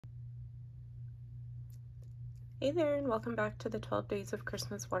Hey there, and welcome back to the 12 Days of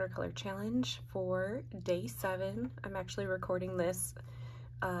Christmas Watercolor Challenge for day 7. I'm actually recording this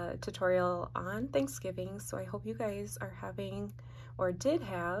tutorial on Thanksgiving, so I hope you guys are having or did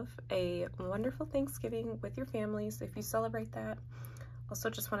have a wonderful Thanksgiving with your families if you celebrate that.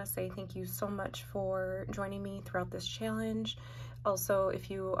 Also, just want to say thank you so much for joining me throughout this challenge. Also, if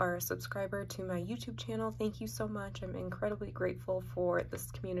you are a subscriber to my YouTube channel, thank you so much. I'm incredibly grateful for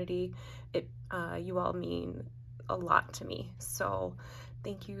this community. You all mean a lot to me, so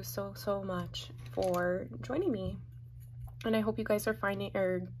thank you so much for joining me. And I hope you guys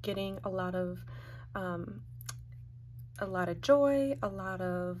are getting a lot of joy, a lot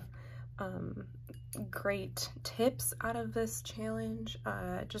of great tips out of this challenge,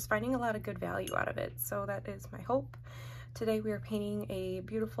 just finding a lot of good value out of it. So that is my hope. Today we are painting a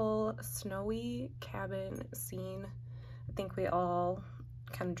beautiful snowy cabin scene. I think we all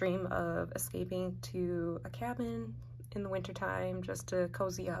kind of dream of escaping to a cabin in the wintertime just to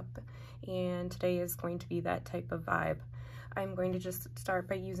cozy up, and today is going to be that type of vibe. I'm going to just start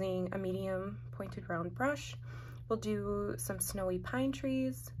by using a medium pointed round brush. We'll do some snowy pine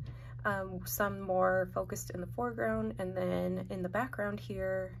trees, some more focused in the foreground, and then in the background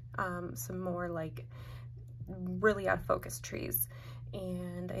here, some more like really out of focus trees,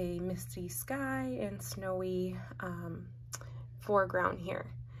 and a misty sky and snowy foreground here.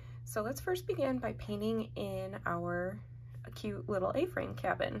 So let's first begin by painting in our cute little A-frame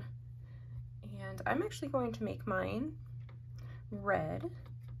cabin. And I'm actually going to make mine red.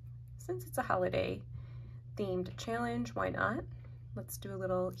 Since it's a holiday themed challenge, why not? Let's do a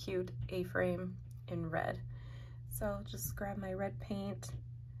little cute A-frame in red. So I'll just grab my red paint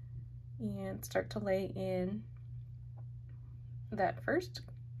and start to lay in that first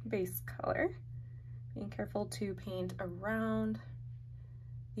base color. Being careful to paint around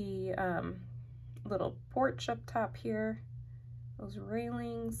the little porch up top here, those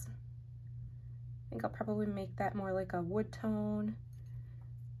railings. I think I'll probably make that more like a wood tone,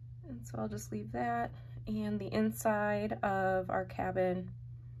 and so I'll just leave that. And the inside of our cabin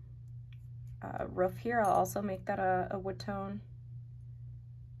roof here, I'll also make that a wood tone.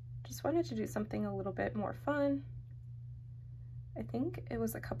 Just wanted to do something a little bit more fun. I think it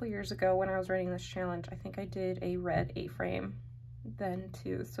was a couple years ago when I was writing this challenge, I think I did a red A-frame then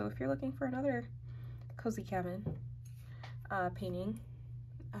too. So if you're looking for another cozy cabin painting,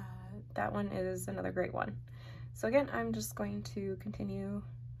 that one is another great one. So again, I'm just going to continue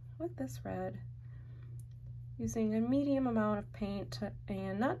with this red, using a medium amount of paint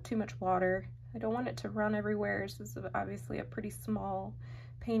and not too much water. I don't want it to run everywhere. This is obviously a pretty small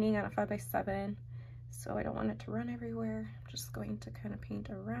painting on a 5x7. So I don't want it to run everywhere. I'm just going to kind of paint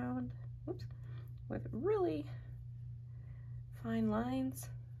around, oops, with really fine lines.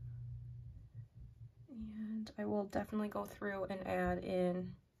 And I will definitely go through and add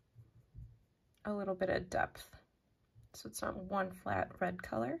in a little bit of depth, so it's not one flat red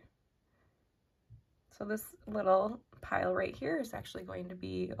color. So this little pile right here is actually going to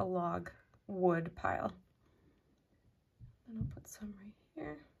be a log wood pile. And I'll put some right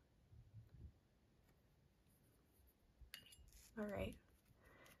here. All right,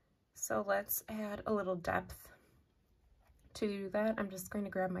 so let's add a little depth. To do that, I'm just going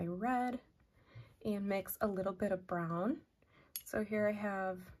to grab my red and mix a little bit of brown. So here I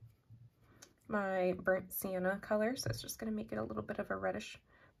have my burnt sienna color, so it's just going to make it a little bit of a reddish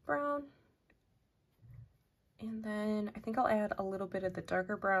brown. And then I think I'll add a little bit of the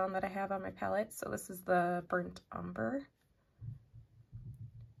darker brown that I have on my palette. So this is the burnt umber.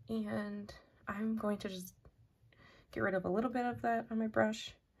 And I'm going to just get rid of a little bit of that on my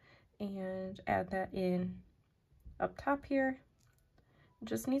brush and add that in up top here. It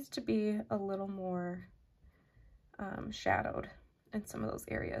just needs to be a little more shadowed in some of those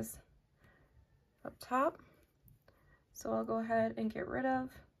areas up top. So I'll go ahead and get rid of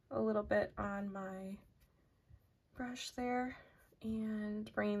a little bit on my brush there and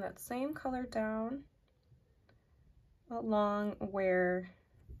bringing that same color down along where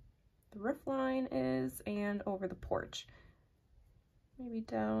the roof line is and over the porch, maybe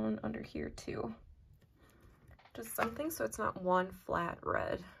down under here too. Just something so it's not one flat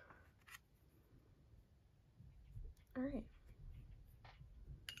red. All right.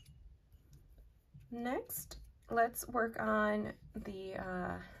 Next, let's work on the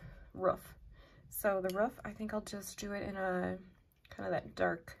roof. So the roof, I think I'll just do it in a kind of that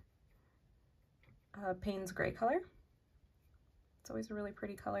dark Payne's gray color. It's always a really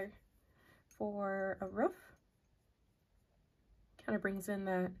pretty color for a roof. Kind of brings in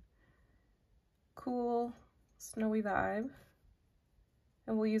that cool, snowy vibe.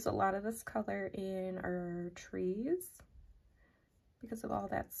 And we'll use a lot of this color in our trees because of all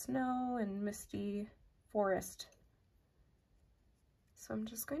that snow and misty forest. So I'm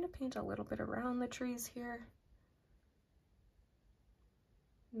just going to paint a little bit around the trees here.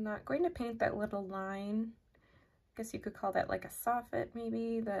 I'm not going to paint that little line. I guess you could call that like a soffit,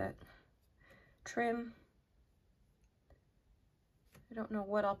 maybe, that trim. I don't know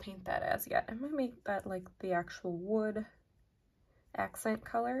what I'll paint that as yet. I might make that like the actual wood accent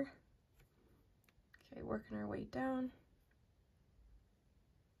color. Okay, working our way down.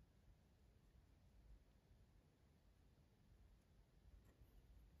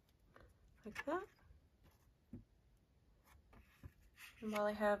 Like that. And while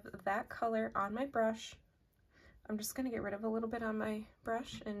I have that color on my brush, I'm just going to get rid of a little bit on my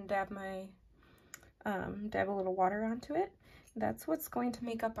brush and dab a little water onto it. That's what's going to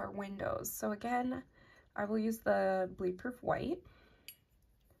make up our windows. So again, I will use the bleed proof white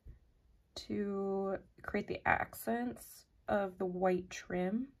to create the accents of the white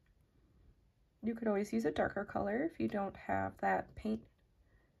trim. You could always use a darker color if you don't have that paint.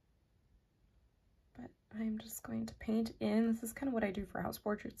 But I'm just going to paint in. This is kind of what I do for house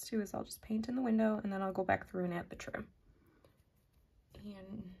portraits too, is I'll just paint in the window and then I'll go back through and add the trim.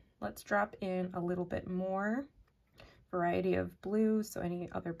 And let's drop in a little bit more variety of blue, so any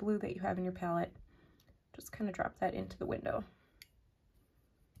other blue that you have in your palette, just kind of drop that into the window.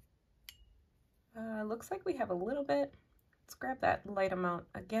 Looks like we have a little bit. Let's grab that light amount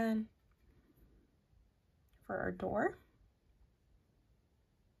again for our door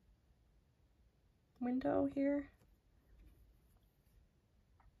window here.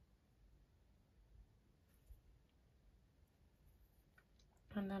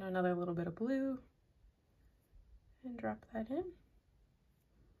 And then another little bit of blue and drop that in.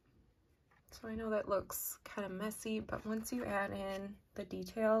 So I know that looks kind of messy, but once you add in the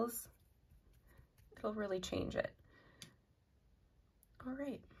details, it'll really change it. All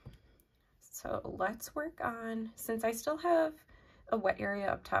right, so let's work on, since I still have a wet area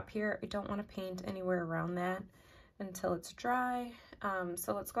up top here, I don't want to paint anywhere around that until it's dry.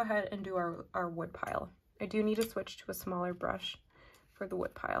 So let's go ahead and do our wood pile. I do need to switch to a smaller brush for the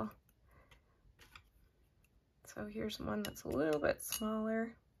wood pile. So here's one that's a little bit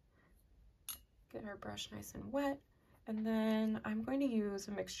smaller. Get our brush nice and wet. And then I'm going to use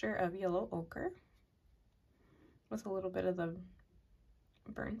a mixture of yellow ochre with a little bit of the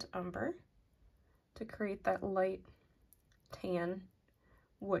burnt umber to create that light tan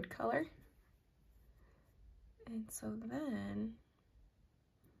wood color. And so then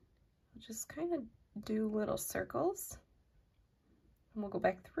I'll just kind of do little circles. And we'll go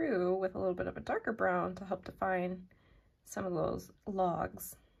back through with a little bit of a darker brown to help define some of those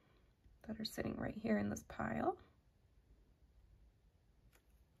logs that are sitting right here in this pile.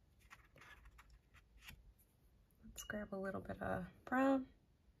 Let's grab a little bit of brown.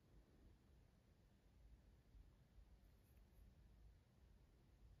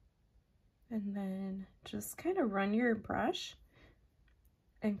 And then just kind of run your brush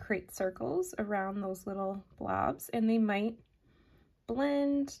and create circles around those little blobs, and they might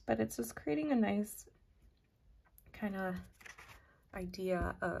blend, but it's just creating a nice kind of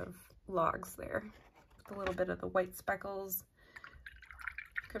idea of logs there. A little bit of the white speckles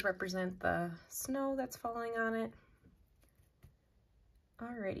could represent the snow that's falling on it.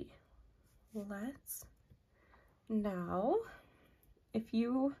 Alrighty, let's now, if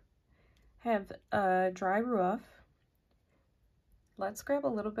you have a dry roof, let's grab a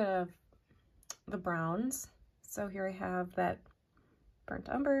little bit of the browns. So here I have that burnt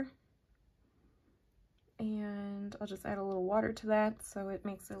umber, and I'll just add a little water to that so it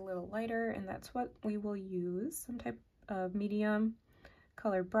makes it a little lighter, and that's what we will use, some type of medium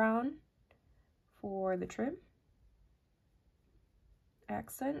color brown for the trim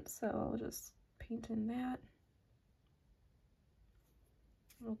accent. So I'll just paint in that.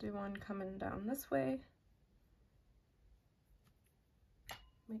 We'll do one coming down this way.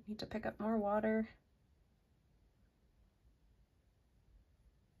 Might need to pick up more water.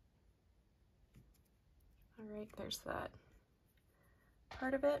 All right, there's that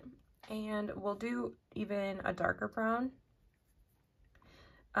part of it. And we'll do even a darker brown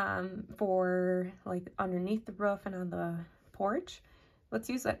for like underneath the roof and on the porch. Let's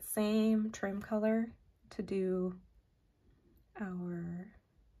use that same trim color to do our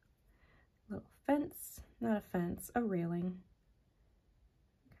little fence, not a fence, a railing.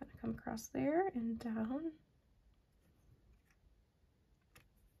 Kind of come across there and down.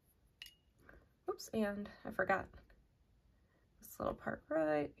 Oops, and I forgot this little part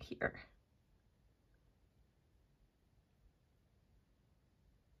right here.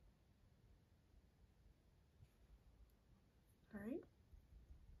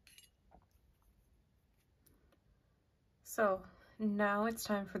 So now it's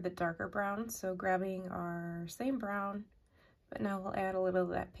time for the darker brown. So grabbing our same brown, but now we'll add a little of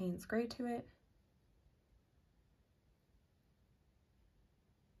that Payne's Gray to it.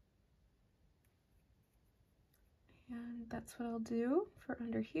 And that's what I'll do for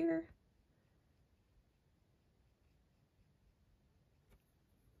under here.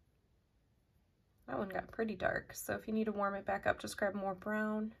 That one got pretty dark, so if you need to warm it back up, just grab more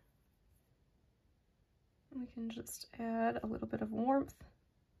brown. We can just add a little bit of warmth.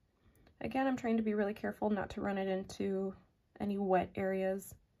 Again, I'm trying to be really careful not to run it into any wet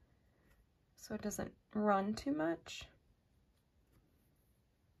areas so it doesn't run too much.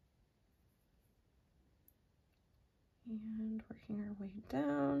 And working our way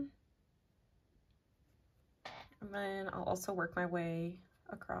down. And then I'll also work my way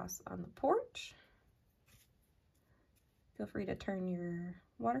across on the porch. Feel free to turn your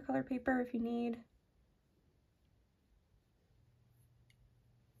watercolor paper if you need.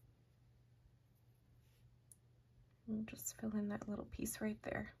 And just fill in that little piece right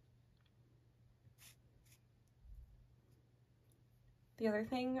there. The other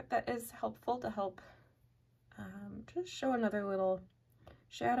thing that is helpful to help just show another little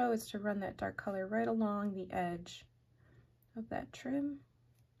shadow is to run that dark color right along the edge of that trim.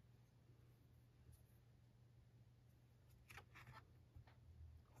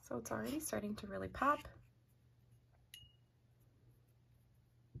 So it's already starting to really pop.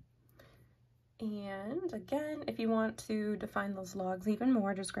 And again, if you want to define those logs even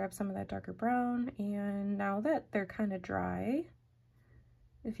more, just grab some of that darker brown. And now that they're kind of dry,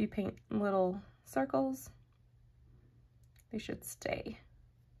 if you paint little circles, they should stay.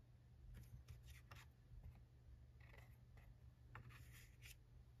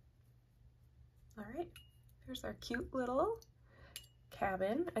 All right, here's our cute little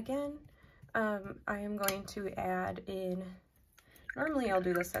cabin. Again, I am going to add in, normally I'll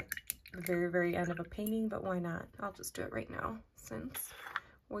do this at the very, very end of a painting, but why not? I'll just do it right now since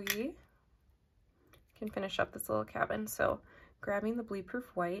we can finish up this little cabin. So grabbing the Bleed Proof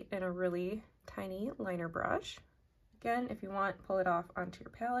White in a really tiny liner brush. Again, if you want, pull it off onto your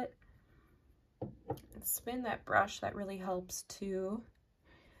palette and spin that brush. That really helps to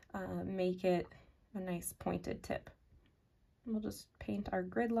make it a nice pointed tip. And we'll just paint our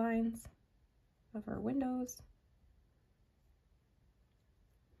grid lines of our windows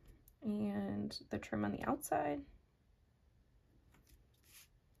and the trim on the outside.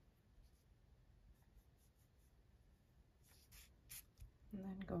 And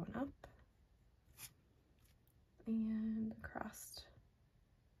then going up and across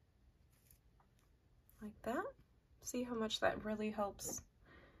like that. See how much that really helps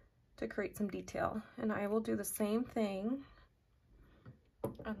to create some detail. And I will do the same thing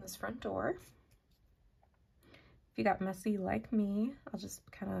on this front door. If you got messy like me, I'll just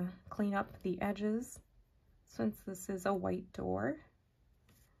kind of clean up the edges since this is a white door,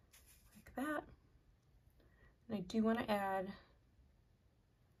 like that. And I do want to add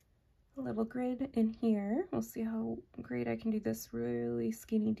a little grid in here. We'll see how great I can do this really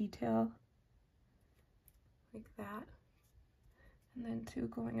skinny detail, like that. And then two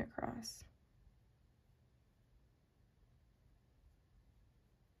going across.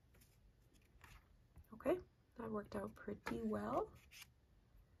 Okay, that worked out pretty well.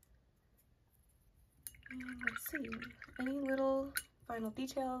 And let's see, any little final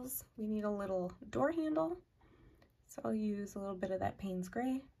details? We need a little door handle. So I'll use a little bit of that Payne's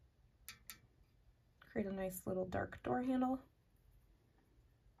Gray. Create a nice little dark door handle.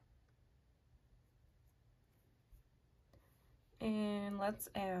 And let's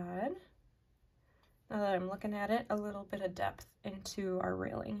add, now that I'm looking at it, a little bit of depth into our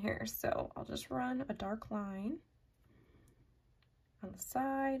railing here. So I'll just run a dark line on the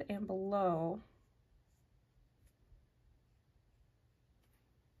side and below.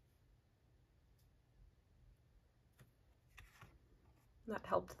 That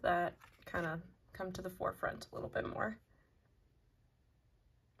helped that kind of come to the forefront a little bit more.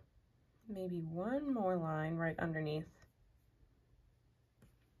 Maybe one more line right underneath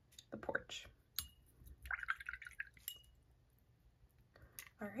the porch.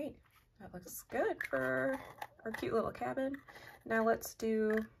 All right, that looks good for our cute little cabin. Now let's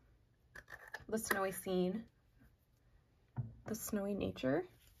do the snowy scene, the snowy nature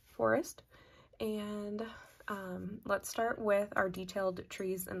forest. And let's start with our detailed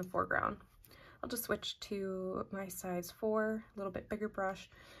trees in the foreground. I'll just switch to my size 4, a little bit bigger brush.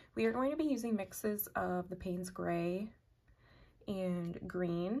 We are going to be using mixes of the Payne's Gray and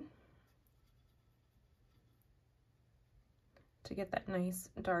green to get that nice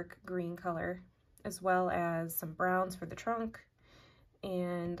dark green color as well as some browns for the trunk,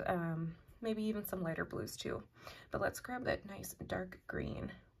 and maybe even some lighter blues too. But let's grab that nice dark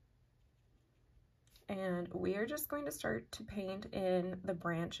green. And we are just going to start to paint in the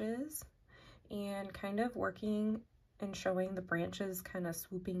branches and kind of working and showing the branches kind of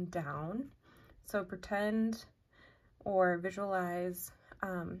swooping down. So pretend or visualize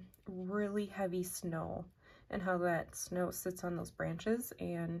really heavy snow and how that snow sits on those branches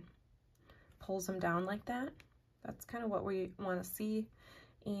and pulls them down like that. That's kind of what we want to see.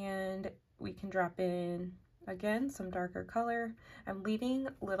 And we can drop in, again, some darker color. I'm leaving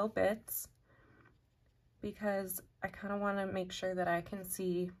little bits because I kind of want to make sure that I can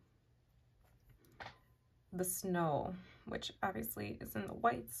see the snow, which obviously is in the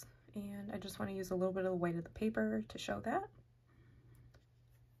whites, and I just want to use a little bit of the white of the paper to show that.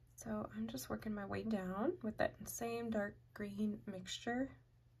 So I'm just working my way down with that same dark green mixture,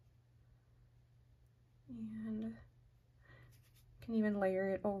 and can even layer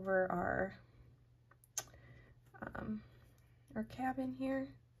it over our cabin here.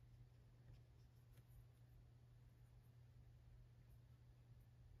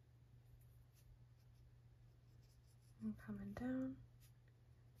 And coming down.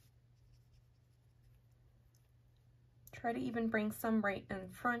 Try to even bring some right in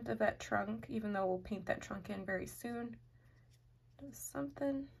front of that trunk, even though we'll paint that trunk in very soon. Just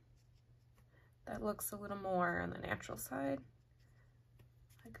something that looks a little more on the natural side,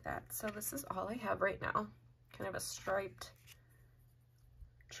 like that. So this is all I have right now, kind of a striped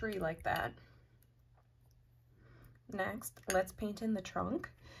tree like that. Next, let's paint in the trunk.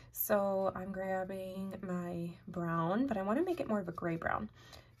 So I'm grabbing my brown, but I want to make it more of a gray brown.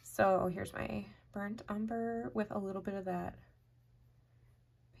 So here's my burnt umber with a little bit of that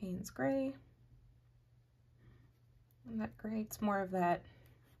Payne's gray. And that creates more of that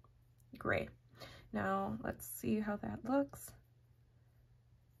gray. Now let's see how that looks.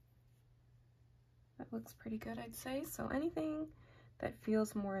 That looks pretty good, I'd say. So anything that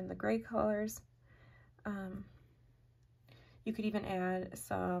feels more in the gray colors. You could even add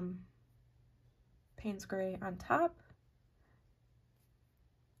some Payne's gray on top.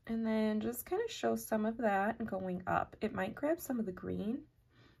 And then just kind of show some of that going up. It might grab some of the green,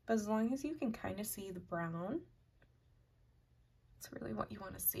 but as long as you can kind of see the brown, it's really what you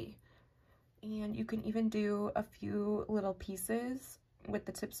want to see. And you can even do a few little pieces with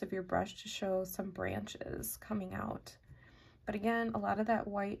the tips of your brush to show some branches coming out. But again, a lot of that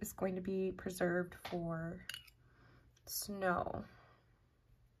white is going to be preserved for snow.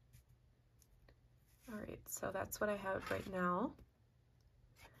 All right, so that's what I have right now.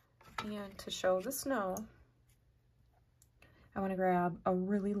 And to show the snow, I want to grab a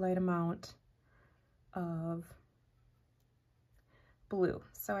really light amount of blue.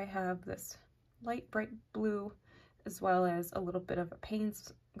 So I have this light bright blue as well as a little bit of a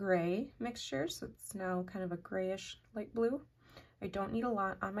Payne's gray mixture. So it's now kind of a grayish light blue. I don't need a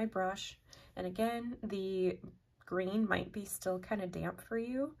lot on my brush. And again, the green might be still kind of damp for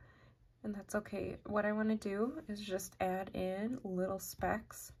you, and that's okay. What I want to do is just add in little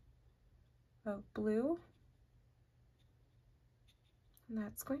specks of blue, and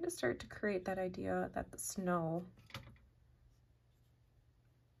that's going to start to create that idea that the snow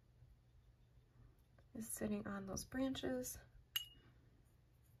is sitting on those branches.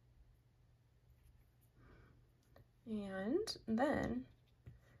 And then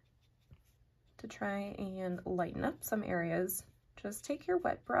to try and lighten up some areas, just take your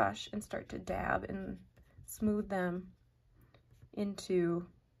wet brush and start to dab and smooth them into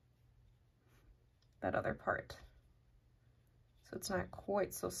that other part, so it's not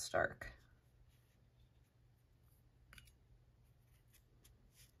quite so stark.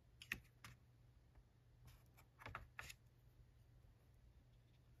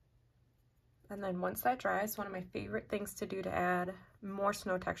 And then once that dries, one of my favorite things to do to add more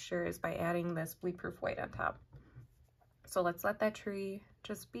snow texture is by adding this bleed-proof white on top. So let's let that tree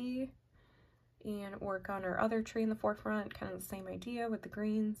just be and work on our other tree in the forefront, kind of the same idea with the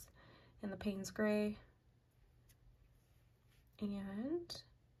greens and the Payne's gray. And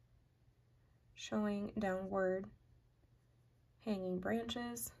showing downward hanging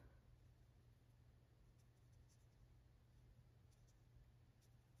branches.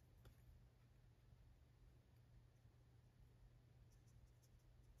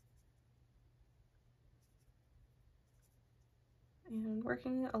 And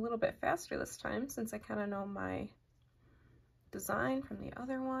working a little bit faster this time since I kind of know my design from the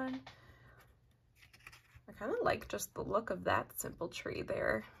other one. I kind of like just the look of that simple tree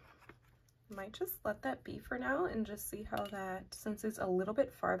there. might just let that be for now and just see how that, since it's a little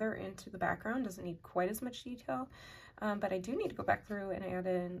bit farther into the background, doesn't need quite as much detail, but I do need to go back through and add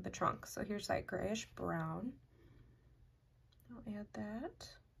in the trunk. So here's that grayish brown. I'll add that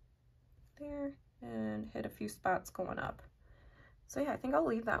there and hit a few spots going up. So yeah, I think I'll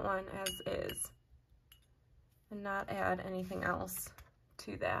leave that one as is and not add anything else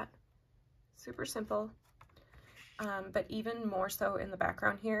to that. Super simple. But even more so in the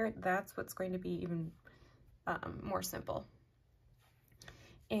background here, that's what's going to be even more simple.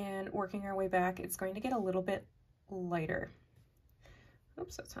 And working our way back, it's going to get a little bit lighter.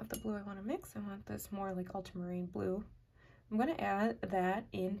 Oops, that's not the blue I want to mix. I want this more like ultramarine blue. I'm going to add that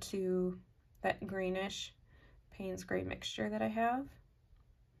into that greenish Payne's Gray mixture that I have.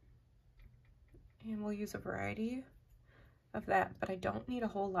 And we'll use a variety of that, but I don't need a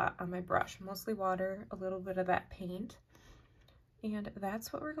whole lot on my brush. Mostly water, a little bit of that paint. And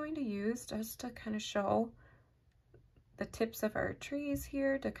that's what we're going to use just to kind of show the tips of our trees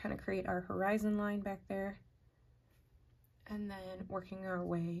here to kind of create our horizon line back there. And then working our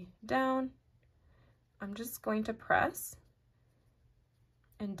way down, I'm just going to press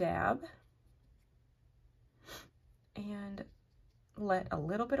and dab and let a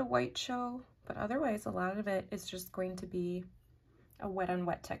little bit of white show, but otherwise a lot of it is just going to be a wet on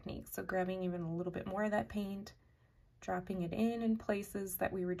wet technique. So grabbing even a little bit more of that paint, dropping it in places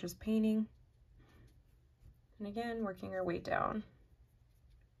that we were just painting, and again working our way down,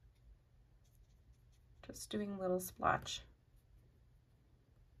 just doing little splotch.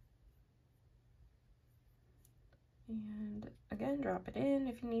 And again, drop it in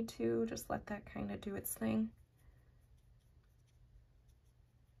if you need to, just let that kind of do its thing.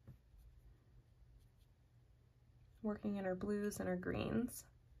 Working in our blues and our greens.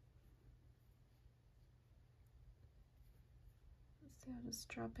 Let's see, I'll just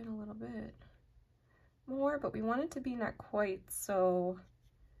drop in a little bit more, but we want it to be not quite so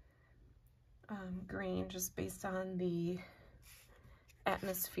green, just based on the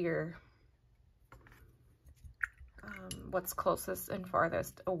atmosphere, what's closest and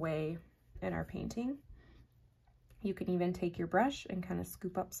farthest away in our painting. You can even take your brush and kind of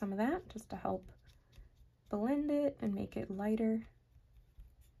scoop up some of that just to help blend it and make it lighter,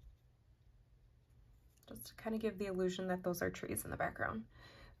 just to kind of give the illusion that those are trees in the background.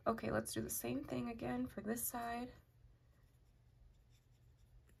 Okay, let's do the same thing again for this side.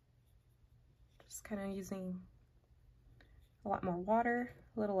 Just kind of using a lot more water,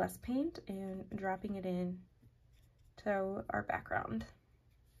 a little less paint, and dropping it in to our background.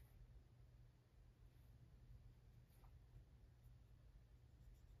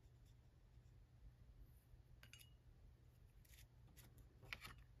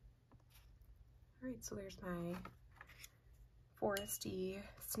 All right, so there's my foresty,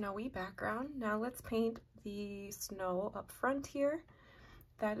 snowy background. Now let's paint the snow up front here.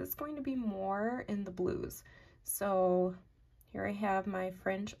 That is going to be more in the blues. So here I have my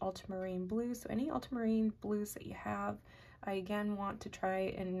French ultramarine blue. So any ultramarine blues that you have, I again want to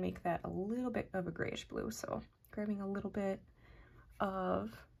try and make that a little bit of a grayish blue. So grabbing a little bit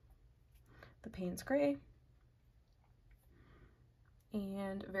of the Payne's Gray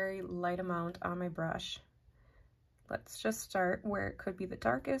and a very light amount on my brush. Let's just start where it could be the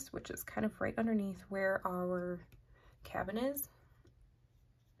darkest, which is kind of right underneath where our cabin is,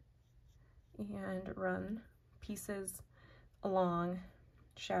 and run pieces along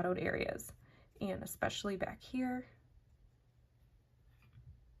shadowed areas, and especially back here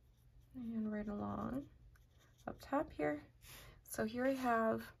and right along up top here. So here I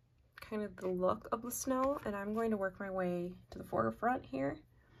have kind of the look of the snow, and I'm going to work my way to the forefront here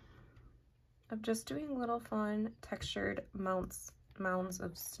of just doing little fun textured mounds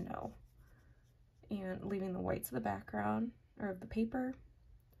of snow and leaving the whites of the background or of the paper,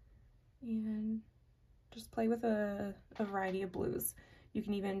 and just play with a variety of blues. You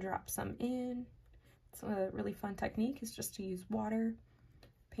can even drop some in. So a really fun technique is just to use water,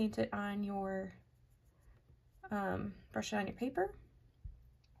 paint it on your, brush it on your paper,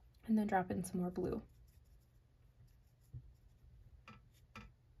 and then drop in some more blue.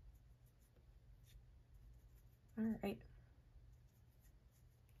 All right.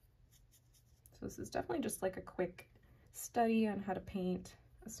 So this is definitely just like a quick study on how to paint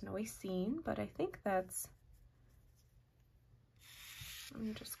a snowy scene, but I think that's, let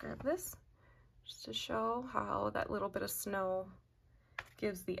me just grab this just to show how that little bit of snow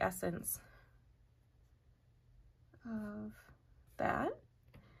gives the essence of that.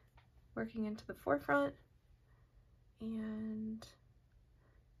 Working into the forefront, and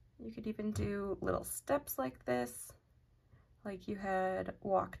you could even do little steps like this like you had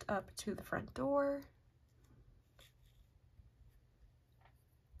walked up to the front door.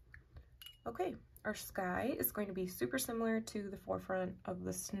 Okay, our sky is going to be super similar to the forefront of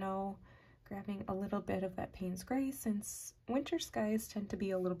the snow, grabbing a little bit of that Payne's Gray, since winter skies tend to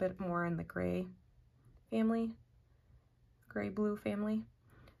be a little bit more in the gray family, gray-blue family.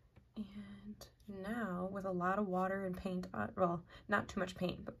 And now, with a lot of water and paint on, well, not too much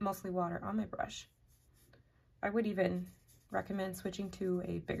paint, but mostly water on my brush, I would even recommend switching to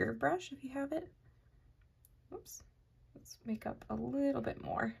a bigger brush if you have it. Oops, let's make up a little bit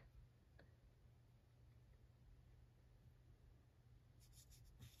more.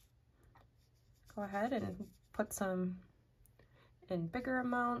 Go ahead and put some in bigger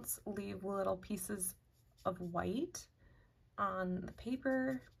amounts, leave little pieces of white on the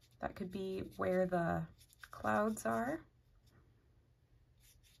paper. That could be where the clouds are.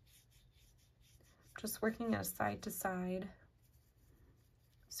 Just working a side to side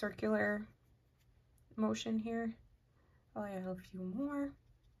circular motion here. I'll add a few more.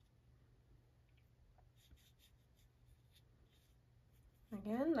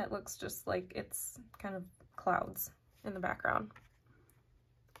 Again, that looks just like it's kind of clouds in the background.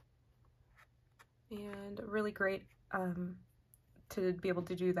 And really great to be able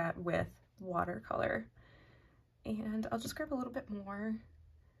to do that with watercolor. And I'll just grab a little bit more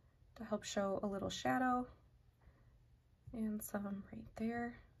to help show a little shadow and some right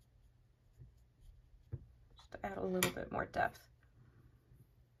there, just to add a little bit more depth.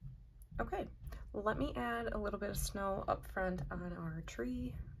 Okay, let me add a little bit of snow up front on our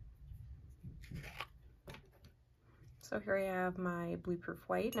tree. So here I have my Blueproof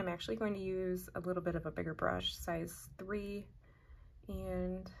white, and I'm actually going to use a little bit of a bigger brush, size 3,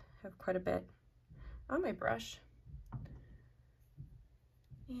 and have quite a bit on my brush.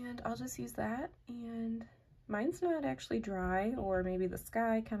 And I'll just use that, and mine's not actually dry, or maybe the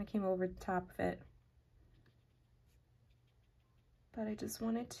sky kind of came over the top of it. But I just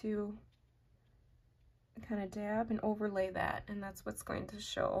wanted to kind of dab and overlay that, and that's what's going to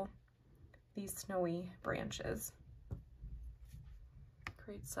show these snowy branches.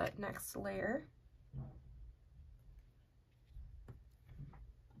 Creates that next layer.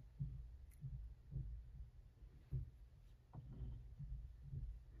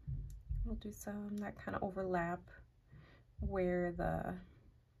 We'll do some that kind of overlap where the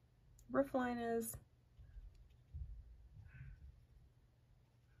roof line is.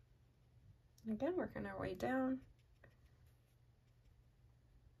 Again, working our way down.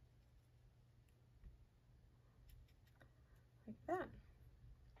 Like that.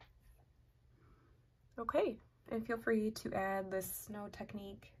 Okay, and feel free to add this snow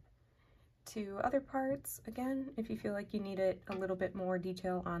technique to other parts. Again, if you feel like you need it a little bit more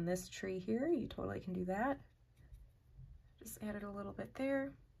detail on this tree here, you totally can do that. Just add it a little bit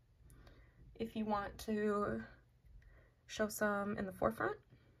there. If you want to show some in the forefront,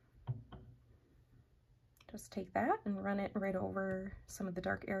 just take that and run it right over some of the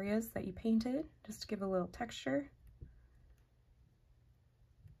dark areas that you painted, just to give a little texture.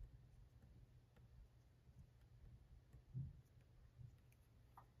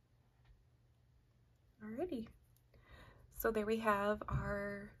 Alrighty, so there we have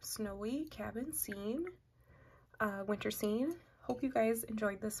our snowy cabin scene, winter scene. Hope you guys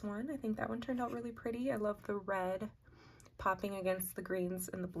enjoyed this one. I think that one turned out really pretty. I love the red popping against the greens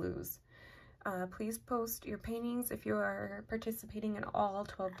and the blues. Please post your paintings if you are participating in all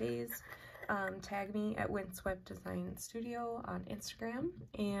 12 days. Tag me at Windswept Design Studio on Instagram,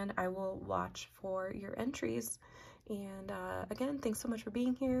 and I will watch for your entries. And again, thanks so much for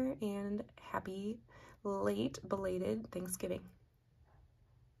being here, and happy late belated Thanksgiving.